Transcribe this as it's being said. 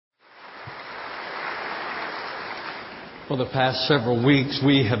For the past several weeks,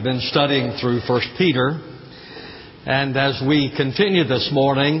 we have been studying through 1 Peter. And as we continue this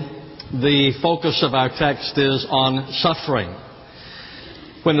morning, the focus of our text is on suffering.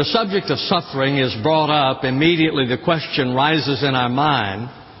 When the subject of suffering is brought up, immediately the question rises in our mind,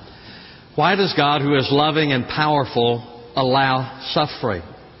 why does God, who is loving and powerful, allow suffering?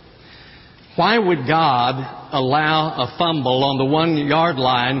 Why would God allow a fumble on the 1-yard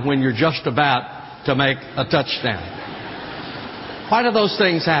line when you're just about to make a touchdown? Why do those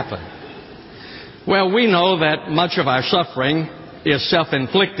things happen? Well, we know that much of our suffering is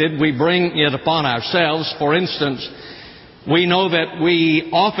self-inflicted. We bring it upon ourselves. For instance, we know that we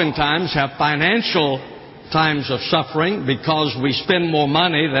oftentimes have financial times of suffering because we spend more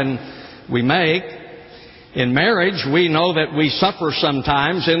money than we make. In marriage, we know that we suffer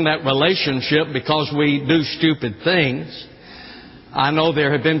sometimes in that relationship because we do stupid things. I know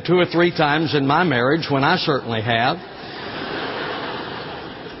there have been 2 or 3 times in my marriage when I certainly have.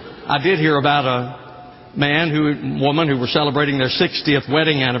 I did hear about a woman who were celebrating their 60th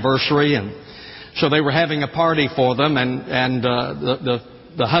wedding anniversary, and so they were having a party for them, and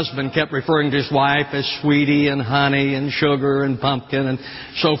the husband kept referring to his wife as sweetie and honey and sugar and pumpkin and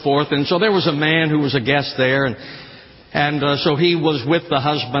so forth. And so there was a man who was a guest there, and so he was with the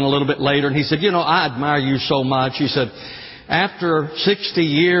husband a little bit later, and he said, I admire you so much. He said, after 60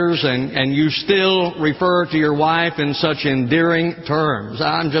 years and you still refer to your wife in such endearing terms.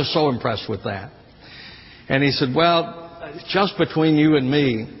 I'm just so impressed with that. And he said, well, just between you and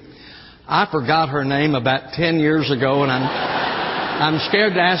me, I forgot her name about 10 years ago, and I'm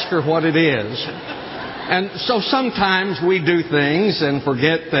scared to ask her what it is. And so sometimes we do things and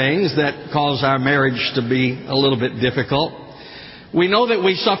forget things that cause our marriage to be a little bit difficult. We know that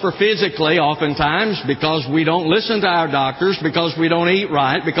we suffer physically oftentimes because we don't listen to our doctors, because we don't eat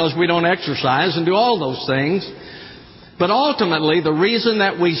right, because we don't exercise and do all those things. But ultimately, the reason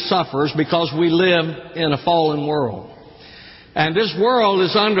that we suffer is because we live in a fallen world. And this world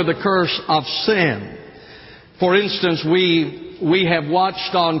is under the curse of sin. For instance, we have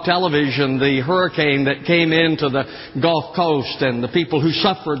watched on television the hurricane that came into the Gulf Coast and the people who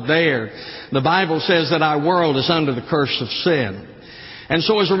suffered there. The Bible says that our world is under the curse of sin. And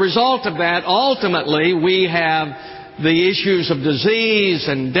so as a result of that, ultimately, we have the issues of disease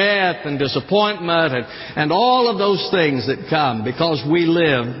and death and disappointment and all of those things that come because we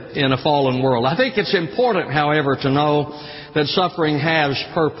live in a fallen world. I think it's important, however, to know that suffering has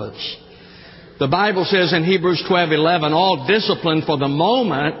purpose. The Bible says in Hebrews 12:11, all discipline for the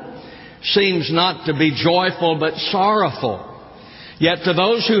moment seems not to be joyful but sorrowful. Yet to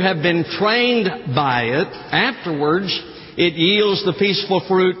those who have been trained by it, afterwards it yields the peaceful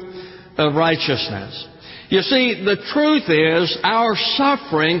fruit of righteousness. You see, the truth is our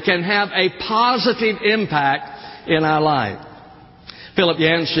suffering can have a positive impact in our life. Philip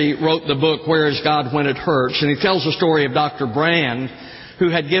Yancey wrote the book, Where is God When It Hurts? And he tells the story of Dr. Brand, who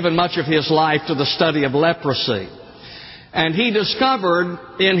had given much of his life to the study of leprosy. And he discovered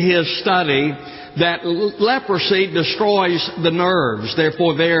in his study that leprosy destroys the nerves.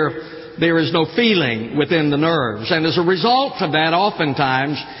 Therefore, there is no feeling within the nerves. And as a result of that,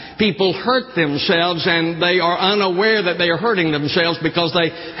 oftentimes, people hurt themselves and they are unaware that they are hurting themselves because they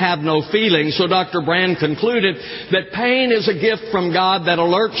have no feeling. So Dr. Brand concluded that pain is a gift from God that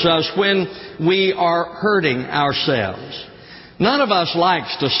alerts us when we are hurting ourselves. None of us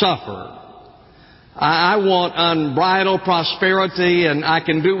likes to suffer. I want unbridled prosperity and I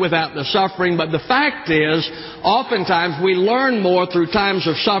can do without the suffering. But the fact is, oftentimes we learn more through times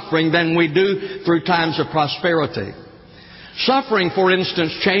of suffering than we do through times of prosperity. Suffering, for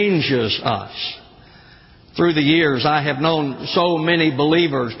instance, changes us. Through the years, I have known so many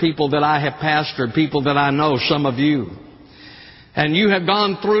believers, people that I have pastored, people that I know, some of you. And you have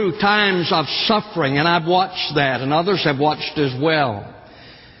gone through times of suffering, and I've watched that, and others have watched as well.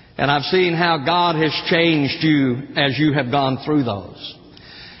 And I've seen how God has changed you as you have gone through those.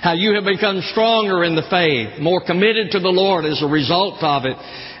 How you have become stronger in the faith, more committed to the Lord as a result of it.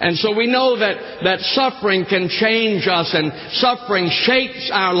 And so we know that suffering can change us, and suffering shapes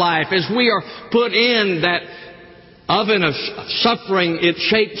our life. As we are put in that oven of suffering, it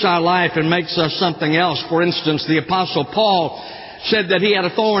shapes our life and makes us something else. For instance, the Apostle Paul said that he had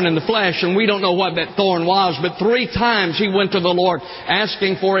a thorn in the flesh, and we don't know what that thorn was, but 3 times he went to the Lord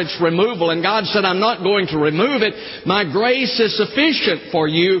asking for its removal, and God said, I'm not going to remove it. My grace is sufficient for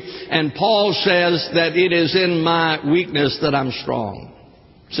you. And Paul says that it is in my weakness that I'm strong.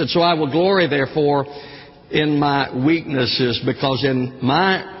 He said, so I will glory, therefore, in my weaknesses, because in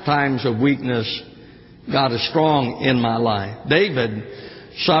my times of weakness, God is strong in my life. David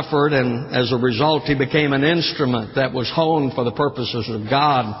suffered, and as a result, he became an instrument that was honed for the purposes of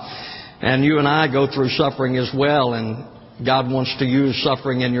God. And you and I go through suffering as well, and God wants to use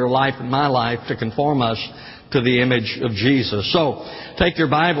suffering in your life and my life to conform us to the image of Jesus. So, take your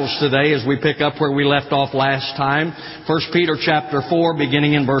Bibles today as we pick up where we left off last time. 1 Peter chapter 4,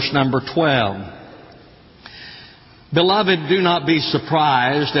 beginning in verse number 12. Beloved, do not be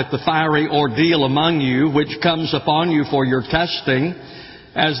surprised at the fiery ordeal among you, which comes upon you for your testing,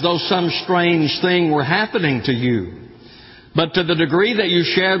 as though some strange thing were happening to you. But to the degree that you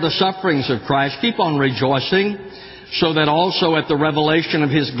share the sufferings of Christ, keep on rejoicing, so that also at the revelation of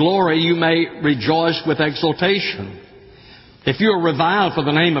His glory you may rejoice with exultation. If you are reviled for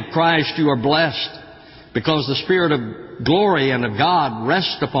the name of Christ, you are blessed, because the Spirit of glory and of God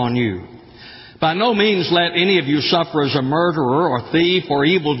rests upon you. By no means let any of you suffer as a murderer or thief or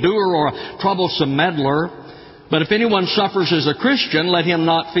evildoer or a troublesome meddler. But if anyone suffers as a Christian, let him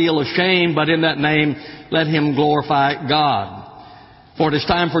not feel ashamed, but in that name let him glorify God. For it is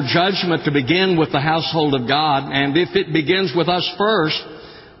time for judgment to begin with the household of God, and if it begins with us first,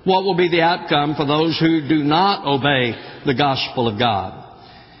 what will be the outcome for those who do not obey the gospel of God?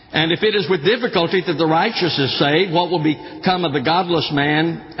 And if it is with difficulty that the righteous is saved, what will become of the godless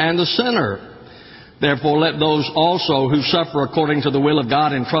man and the sinner? Therefore, let those also who suffer according to the will of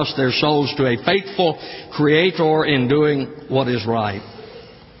God entrust their souls to a faithful Creator in doing what is right.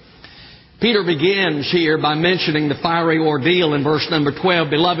 Peter begins here by mentioning the fiery ordeal in verse number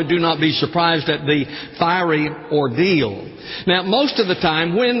 12. Beloved, do not be surprised at the fiery ordeal. Now, most of the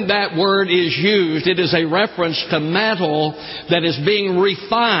time when that word is used, it is a reference to metal that is being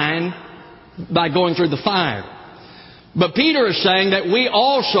refined by going through the fire. But Peter is saying that we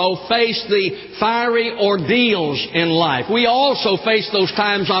also face the fiery ordeals in life. We also face those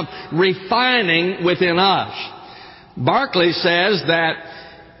times of refining within us. Barclay says that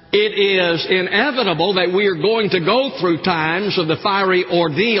it is inevitable that we are going to go through times of the fiery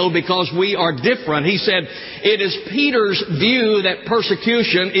ordeal because we are different. He said it is Peter's view that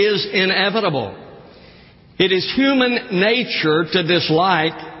persecution is inevitable. It is human nature to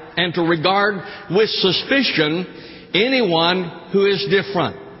dislike and to regard with suspicion anyone who is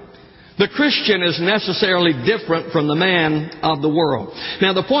different. The Christian is necessarily different from the man of the world.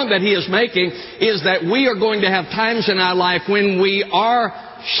 Now, the point that he is making is that we are going to have times in our life when we are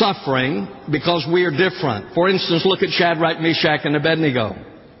suffering because we are different. For instance, look at Shadrach, Meshach, and Abednego.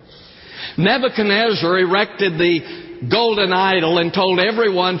 Nebuchadnezzar erected the golden idol and told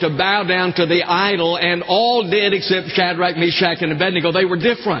everyone to bow down to the idol, and all did except Shadrach, Meshach, and Abednego. They were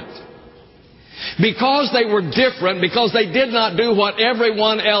different. Because they were different, because they did not do what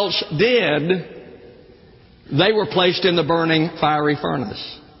everyone else did, they were placed in the burning fiery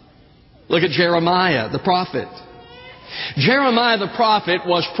furnace. Look at Jeremiah, the prophet. Jeremiah the prophet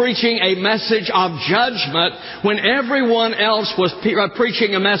was preaching a message of judgment when everyone else was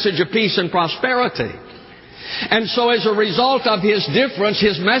preaching a message of peace and prosperity. And so as a result of his difference,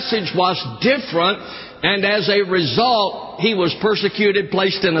 his message was different. And as a result, he was persecuted,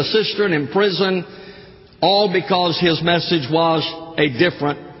 placed in a cistern, in prison, all because his message was a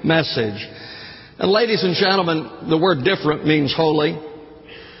different message. And ladies and gentlemen, the word different means holy.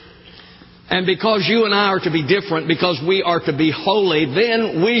 And because you and I are to be different, because we are to be holy,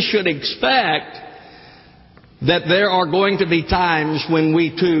 then we should expect that there are going to be times when we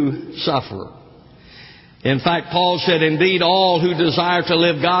too suffer. In fact, Paul said, indeed, all who desire to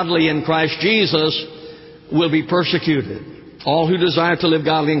live godly in Christ Jesus will be persecuted. All who desire to live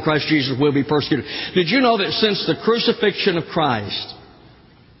godly in Christ Jesus will be persecuted. Did you know that since the crucifixion of Christ,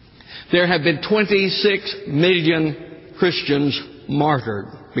 there have been 26 million Christians martyred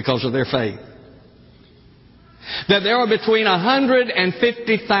because of their faith? That there are between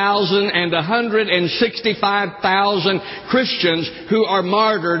 150,000 and 165,000 Christians who are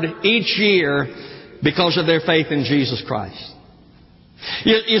martyred each year because of their faith in Jesus Christ.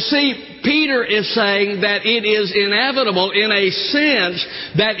 You see, Peter is saying that it is inevitable in a sense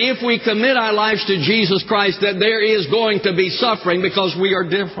that if we commit our lives to Jesus Christ, that there is going to be suffering because we are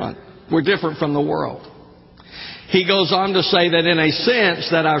different. We're different from the world. He goes on to say that in a sense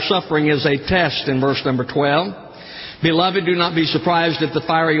that our suffering is a test in verse number 12. Beloved, do not be surprised at the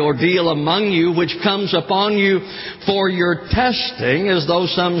fiery ordeal among you, which comes upon you for your testing, as though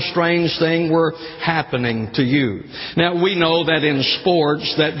some strange thing were happening to you. Now, we know that in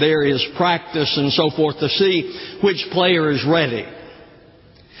sports that there is practice and so forth to see which player is ready.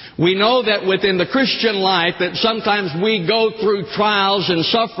 We know that within the Christian life that sometimes we go through trials and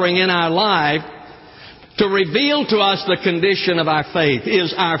suffering in our life to reveal to us the condition of our faith.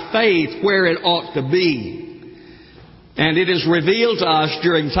 Is our faith where it ought to be? And it is revealed to us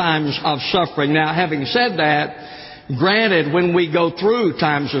during times of suffering. Now, having said that, granted, when we go through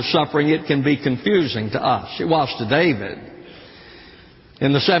times of suffering, it can be confusing to us. It was to David.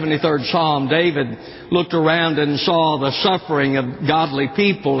 In the 73rd Psalm, David looked around and saw the suffering of godly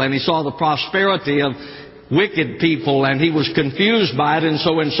people, and he saw the prosperity of wicked people, and he was confused by it. And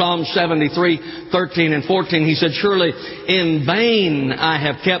so in Psalm 73:13 and 14, he said, "Surely in vain I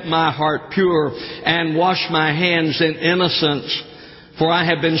have kept my heart pure and washed my hands in innocence, for I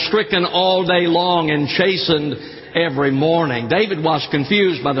have been stricken all day long and chastened every morning." David was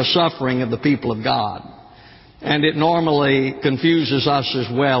confused by the suffering of the people of God. And it normally confuses us as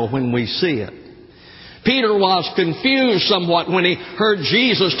well when we see it. Peter was confused somewhat when he heard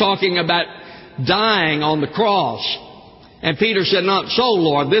Jesus talking about dying on the cross. And Peter said, "Not so,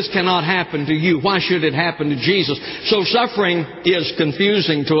 Lord. This cannot happen to you. Why should it happen to Jesus?" So suffering is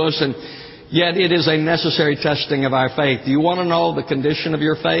confusing to us, and yet it is a necessary testing of our faith. Do you want to know the condition of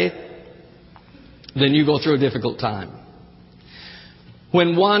your faith? Then you go through a difficult time.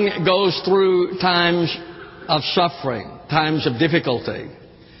 When one goes through times of suffering, times of difficulty,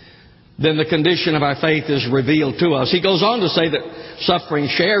 then the condition of our faith is revealed to us. He goes on to say that suffering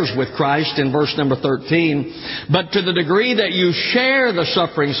shares with Christ in verse number 13. "But to the degree that you share the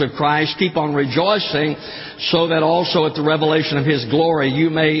sufferings of Christ, keep on rejoicing, so that also at the revelation of His glory you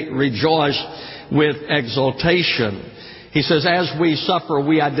may rejoice with exultation." He says, as we suffer,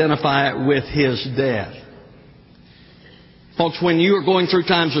 we identify with His death. Folks, when you are going through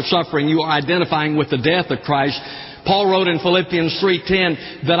times of suffering, you are identifying with the death of Christ. Paul wrote in Philippians 3:10,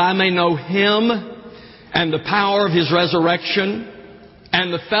 "That I may know Him and the power of His resurrection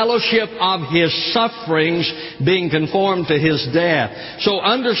and the fellowship of His sufferings, being conformed to His death." So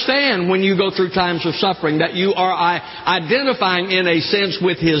understand when you go through times of suffering that you are identifying in a sense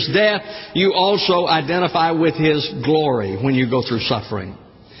with His death. You also identify with His glory when you go through suffering.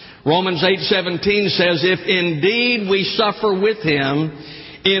 Romans 8:17 says, "If indeed we suffer with Him,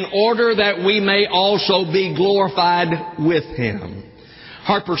 in order that we may also be glorified with Him."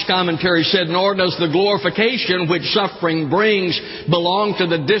 Harper's commentary said, "Nor does the glorification which suffering brings belong to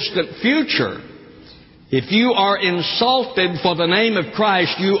the distant future. If you are insulted for the name of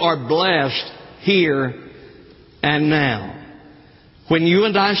Christ, you are blessed here and now." When you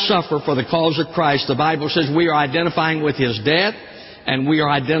and I suffer for the cause of Christ, the Bible says we are identifying with His death and we are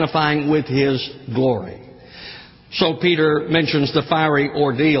identifying with His glory. So Peter mentions the fiery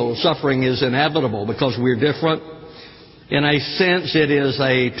ordeal. Suffering is inevitable because we're different. In a sense, it is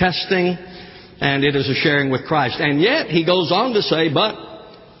a testing and it is a sharing with Christ. And yet, he goes on to say, "But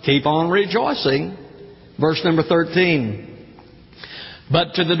keep on rejoicing." Verse number 13.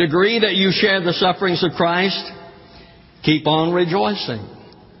 "But to the degree that you share the sufferings of Christ, keep on rejoicing."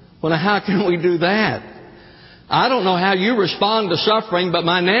 Well, now how can we do that? I don't know how you respond to suffering, but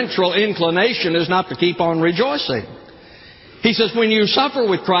my natural inclination is not to keep on rejoicing. He says, when you suffer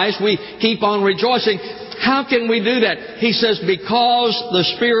with Christ, we keep on rejoicing. How can we do that? He says, because the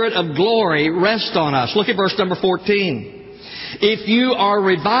Spirit of glory rests on us. Look at verse number 14. "If you are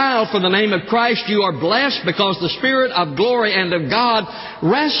reviled for the name of Christ, you are blessed because the Spirit of glory and of God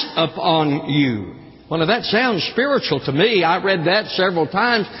rests upon you." Well, now that sounds spiritual to me. I read that several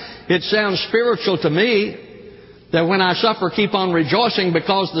times. It sounds spiritual to me. That when I suffer, keep on rejoicing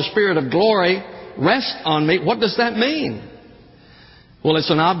because the Spirit of glory rests on me. What does that mean? Well, it's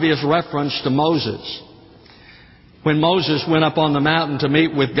an obvious reference to Moses. When Moses went up on the mountain to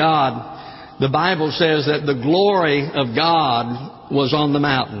meet with God, the Bible says that the glory of God was on the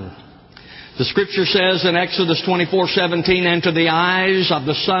mountain. The Scripture says in Exodus 24:17, "And to the eyes of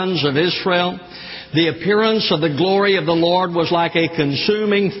the sons of Israel, the appearance of the glory of the Lord was like a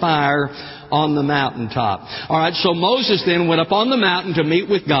consuming fire on the mountaintop." All right, so Moses then went up on the mountain to meet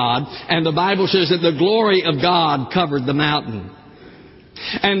with God, and the Bible says that the glory of God covered the mountain.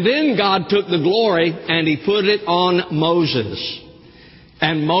 And then God took the glory and He put it on Moses.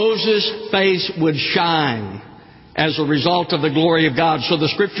 And Moses' face would shine as a result of the glory of God. So the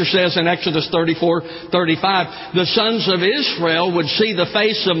Scripture says in Exodus 34:35, the sons of Israel would see the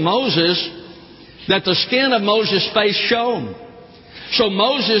face of Moses, that the skin of Moses' face shone. So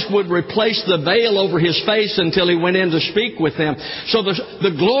Moses would replace the veil over his face until he went in to speak with them. So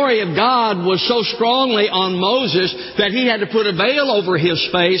the glory of God was so strongly on Moses that he had to put a veil over his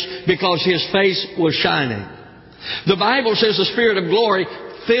face because his face was shining. The Bible says the Spirit of glory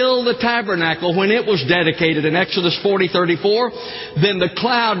filled the tabernacle when it was dedicated in Exodus 40:34. Then the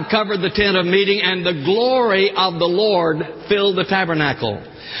cloud covered the tent of meeting, and the glory of the Lord filled the tabernacle.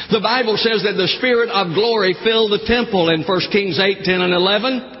 The Bible says that the Spirit of glory filled the temple in 1 Kings 8:10 and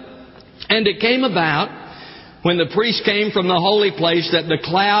 11. And it came about when the priest came from the holy place, that the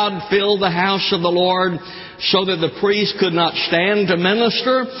cloud filled the house of the Lord, so that the priest could not stand to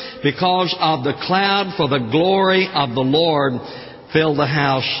minister because of the cloud, for the glory of the Lord filled the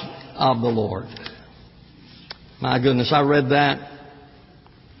house of the Lord. My goodness, I read that.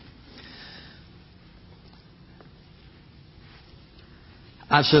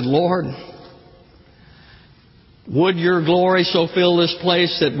 I said, Lord, would your glory so fill this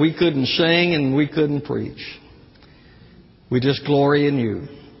place that we couldn't sing and we couldn't preach? We just glory in you.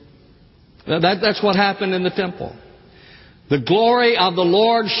 That's what happened in the temple. The glory of the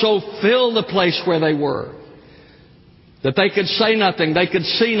Lord so filled the place where they were that they could say nothing, they could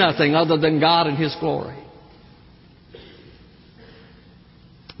see nothing other than God and His glory.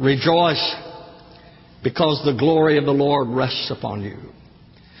 Rejoice, because the glory of the Lord rests upon you.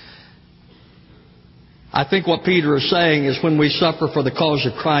 I think what Peter is saying is when we suffer for the cause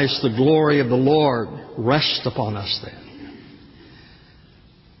of Christ, the glory of the Lord rests upon us then.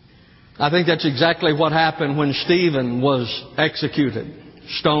 I think that's exactly what happened when Stephen was executed,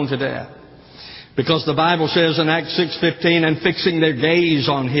 stoned to death. Because the Bible says in Acts 6:15, and fixing their gaze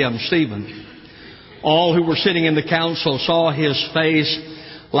on him, Stephen, all who were sitting in the council saw his face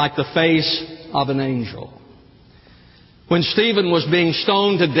like the face of an angel. When Stephen was being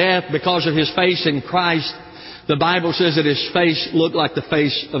stoned to death because of his faith in Christ, the Bible says that his face looked like the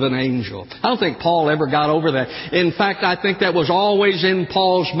face of an angel. I don't think Paul ever got over that. In fact, I think that was always in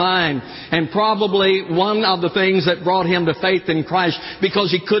Paul's mind, and probably one of the things that brought him to faith in Christ,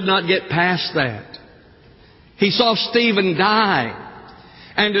 because he could not get past that. He saw Stephen die.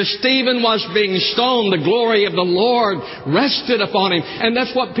 And as Stephen was being stoned, the glory of the Lord rested upon him. And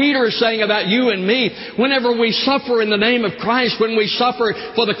that's what Peter is saying about you and me. Whenever we suffer in the name of Christ, when we suffer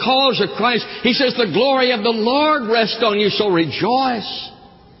for the cause of Christ, he says the glory of the Lord rests on you, so rejoice.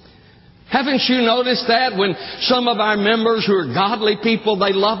 Haven't you noticed that when some of our members who are godly people,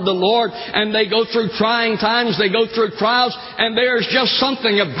 they love the Lord and they go through trying times, they go through trials, and there's just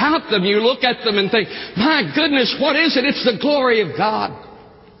something about them. You look at them and think, my goodness, what is it? It's the glory of God.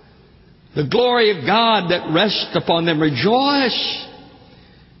 The glory of God that rests upon them. Rejoice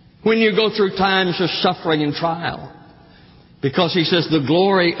when you go through times of suffering and trial. Because he says the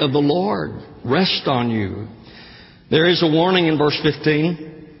glory of the Lord rests on you. There is a warning in verse 15.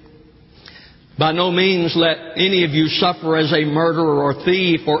 By no means let any of you suffer as a murderer or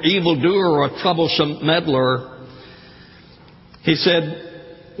thief or evildoer or a troublesome meddler. He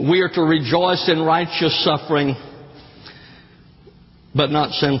said we are to rejoice in righteous suffering, but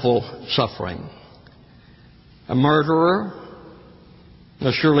not sinful suffering. A murderer?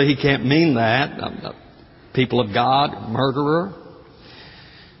 Now surely he can't mean that. People of God, murderer.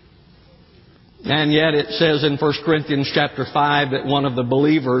 And yet it says in 1 Corinthians chapter 5 that one of the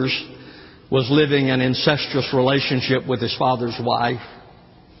believers was living an incestuous relationship with his father's wife.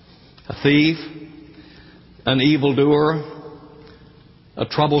 A thief, an evildoer, a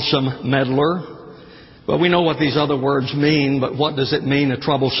troublesome meddler. Well, we know what these other words mean, but what does it mean, a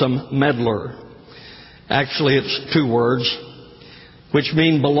troublesome meddler? Actually, it's two words, which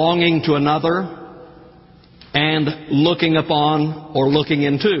mean belonging to another and looking upon or looking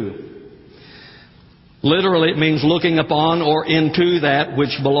into. Literally, it means looking upon or into that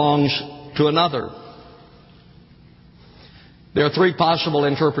which belongs to another. There are three possible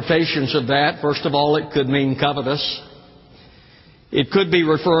interpretations of that. First of all, it could mean covetous. It could be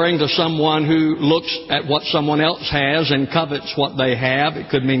referring to someone who looks at what someone else has and covets what they have. It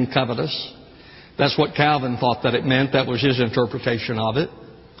could mean covetous. That's what Calvin thought that it meant. That was his interpretation of it.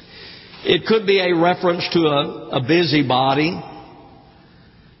 It could be a reference to a busybody.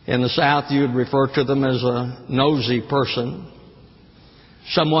 In the South, you would refer to them as a nosy person.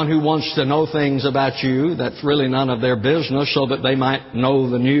 Someone who wants to know things about you that's really none of their business so that they might know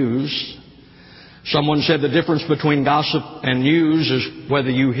the news. Someone said the difference between gossip and news is whether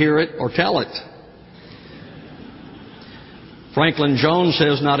you hear it or tell it. Franklin Jones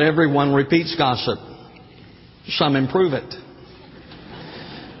says not everyone repeats gossip. Some improve it.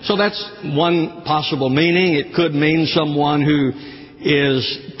 So that's one possible meaning. It could mean someone who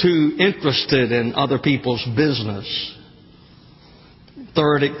is too interested in other people's business.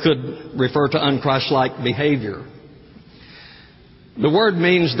 Third, it could refer to unchristlike behavior. The word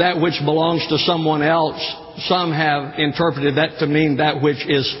means that which belongs to someone else. Some have interpreted that to mean that which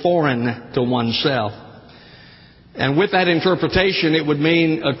is foreign to oneself. And with that interpretation, it would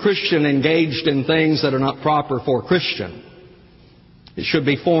mean a Christian engaged in things that are not proper for a Christian. It should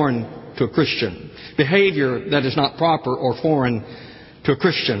be foreign to a Christian. Behavior that is not proper or foreign to a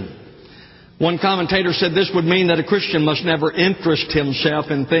Christian. One commentator said this would mean that a Christian must never interest himself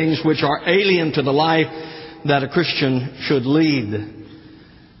in things which are alien to the life that a Christian should lead.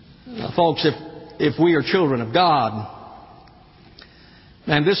 Folks, if we are children of God,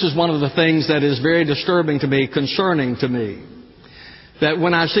 and this is one of the things that is very disturbing to me, concerning to me, that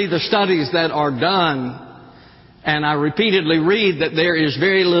when I see the studies that are done, and I repeatedly read that there is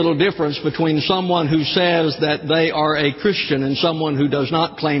very little difference between someone who says that they are a Christian and someone who does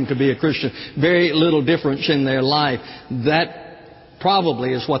not claim to be a Christian, very little difference in their life, that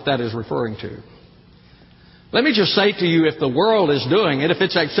probably is what that is referring to. Let me just say to you, if the world is doing it, if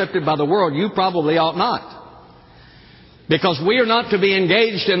it's accepted by the world, you probably ought not. Because we are not to be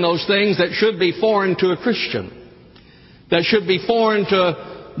engaged in those things that should be foreign to a Christian, that should be foreign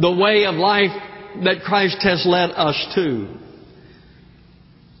to the way of life that Christ has led us to.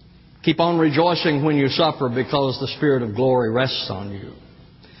 Keep on rejoicing when you suffer, because the Spirit of glory rests on you.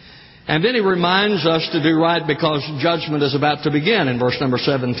 And then he reminds us to do right because judgment is about to begin in verse number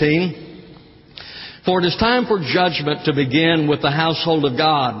 17. For it is time for judgment to begin with the household of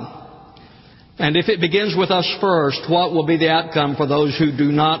God. And if it begins with us first, what will be the outcome for those who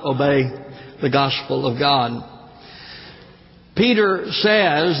do not obey the gospel of God? Peter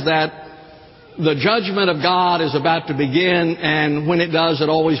says that the judgment of God is about to begin, and when it does, it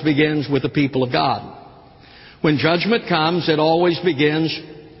always begins with the people of God. When judgment comes, it always begins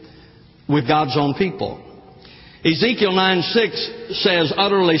with God's own people. Ezekiel 9:6 says,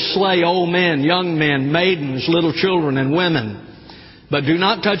 utterly slay old men, young men, maidens, little children, and women. But do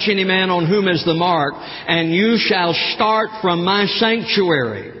not touch any man on whom is the mark, and you shall start from my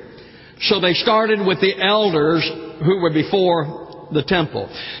sanctuary. So they started with the elders who were before the temple.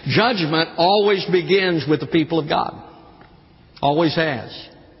 Judgment always begins with the people of God. Always has.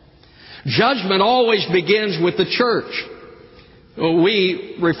 Judgment always begins with the church.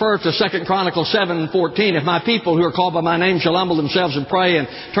 We refer to 2 Chronicles 7:14. If my people who are called by my name shall humble themselves and pray and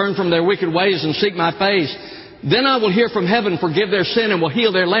turn from their wicked ways and seek my face, then I will hear from heaven, forgive their sin, and will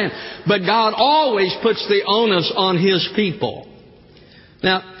heal their land. But God always puts the onus on His people.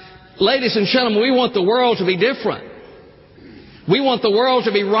 Now, ladies and gentlemen, we want the world to be different. We want the world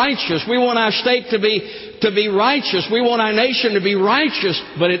to be righteous. We want our state to be righteous. We want our nation to be righteous.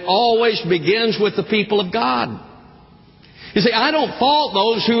 But it always begins with the people of God. You see, I don't fault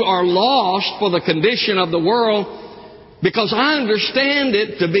those who are lost for the condition of the world, because I understand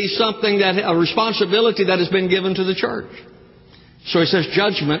it to be something that, a responsibility that has been given to the church. So he says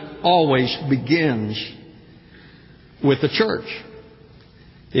judgment always begins with the church.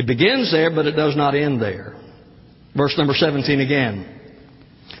 It begins there, but it does not end there. Verse number 17 again.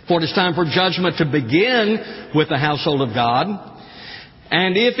 For it is time for judgment to begin with the household of God.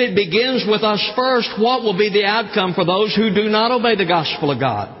 And if it begins with us first, what will be the outcome for those who do not obey the gospel of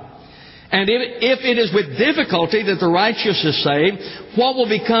God? And if it is with difficulty that the righteous is saved, what will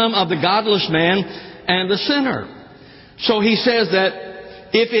become of the godless man and the sinner? So he says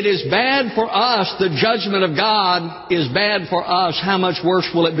that if it is bad for us, the judgment of God is bad for us, how much worse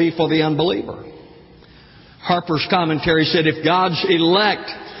will it be for the unbeliever? Harper's commentary said, if God's elect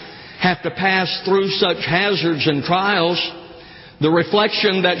have to pass through such hazards and trials, the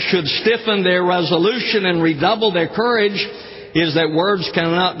reflection that should stiffen their resolution and redouble their courage is that words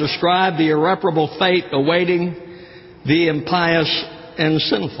cannot describe the irreparable fate awaiting the impious and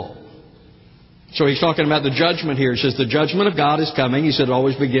sinful. So he's talking about the judgment here. He says the judgment of God is coming. He said it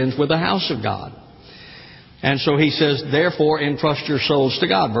always begins with the house of God. And so he says, therefore entrust your souls to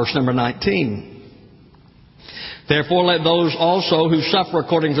God. Verse number 19. Therefore let those also who suffer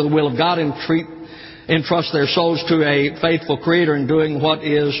according to the will of God entrust their souls to a faithful Creator in doing what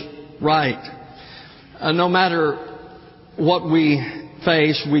is right. No matter what we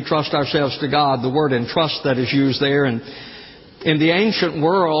face, we trust ourselves to God. The word entrust that is used there. And in the ancient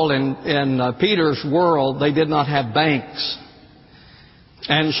world, in Peter's world, they did not have banks.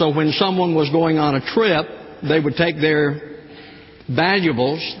 And so when someone was going on a trip, they would take their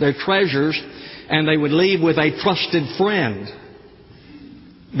valuables, their treasures, and they would leave with a trusted friend,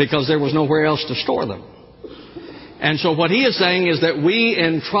 because there was nowhere else to store them. And so what he is saying is that we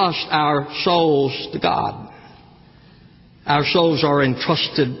entrust our souls to God. Our souls are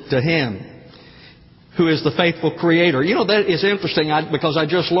entrusted to Him, who is the faithful Creator. You know, that is interesting because I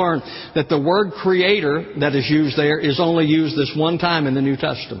just learned that the word Creator that is used there is only used this one time in the New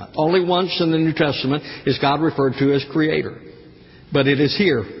Testament. Only once in the New Testament is God referred to as Creator. But it is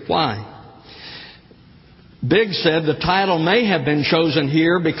here. Why? Biggs said the title may have been chosen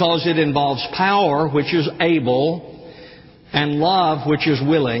here because it involves power, which is able, and love, which is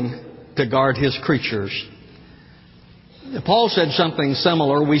willing to guard His creatures. Paul said something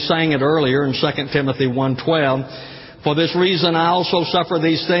similar. We sang it earlier in 2 Timothy 1:12. For this reason I also suffer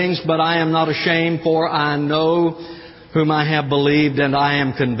these things, but I am not ashamed, for I know whom I have believed, and I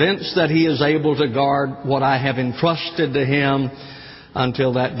am convinced that He is able to guard what I have entrusted to Him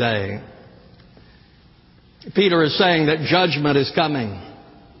until that day. Peter is saying that judgment is coming.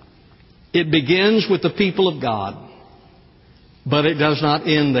 It begins with the people of God, but it does not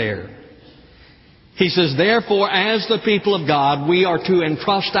end there. He says, therefore, as the people of God, we are to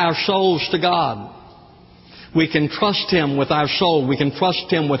entrust our souls to God. We can trust Him with our soul. We can trust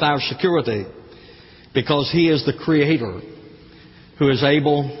Him with our security, because He is the Creator who is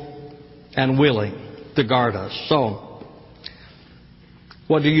able and willing to guard us. So,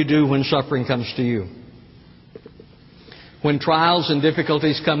 what do you do when suffering comes to you? When trials and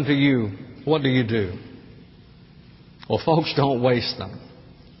difficulties come to you, what do you do? Well, folks, don't waste them.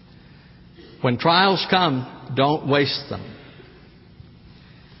 When trials come, don't waste them.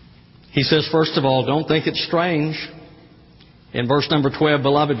 He says, first of all, don't think it's strange. In verse number 12,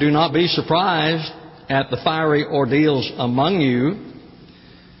 beloved, do not be surprised at the fiery ordeals among you.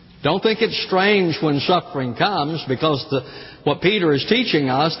 Don't think it's strange when suffering comes, because what Peter is teaching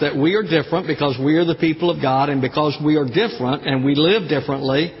us, that we are different because we are the people of God, and because we are different and we live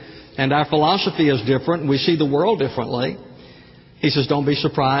differently and our philosophy is different and we see the world differently. He says, don't be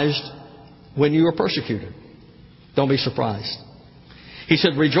surprised when you are persecuted. Don't be surprised. He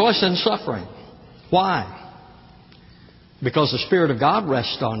said, rejoice in suffering. Why? Because the Spirit of God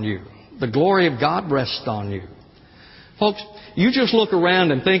rests on you. The glory of God rests on you. Folks, you just look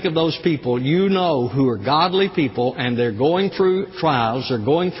around and think of those people you know who are godly people, and they're going through trials, they're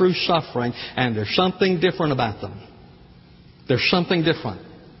going through suffering, and there's something different about them. There's something different.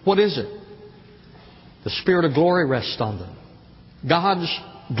 What is it? The Spirit of glory rests on them. God's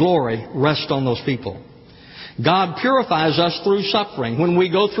glory rests on those people. God purifies us through suffering. When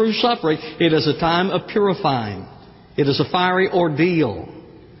we go through suffering, it is a time of purifying. It is a fiery ordeal.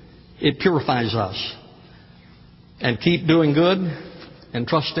 It purifies us. And keep doing good and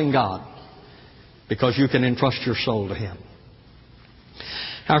trusting God, because you can entrust your soul to Him.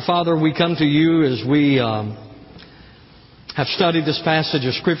 Our Father, we come to You as we have studied this passage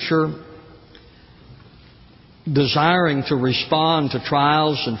of Scripture, desiring to respond to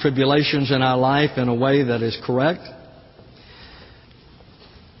trials and tribulations in our life in a way that is correct.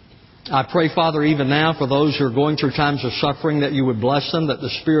 I pray, Father, even now for those who are going through times of suffering, that You would bless them, that the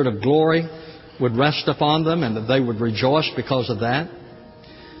Spirit of glory would rest upon them, and that they would rejoice because of that.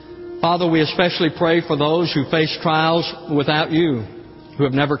 Father, we especially pray for those who face trials without You, who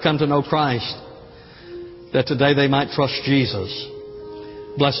have never come to know Christ, that today they might trust Jesus.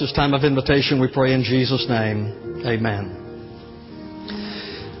 Bless this time of invitation, we pray in Jesus' name. Amen.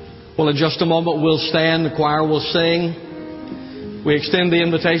 Well, in just a moment we'll stand, the choir will sing. We extend the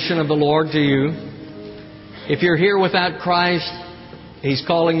invitation of the Lord to you. If you're here without Christ, He's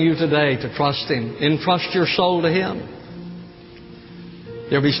calling you today to trust Him. Entrust your soul to Him.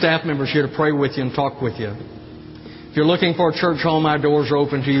 There'll be staff members here to pray with you and talk with you. If you're looking for a church home, our doors are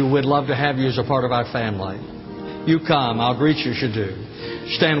open to you. We'd love to have you as a part of our family. You come. I'll greet you as you do.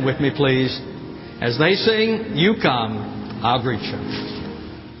 Stand with me, please. As they sing, You Come, I'll greet you.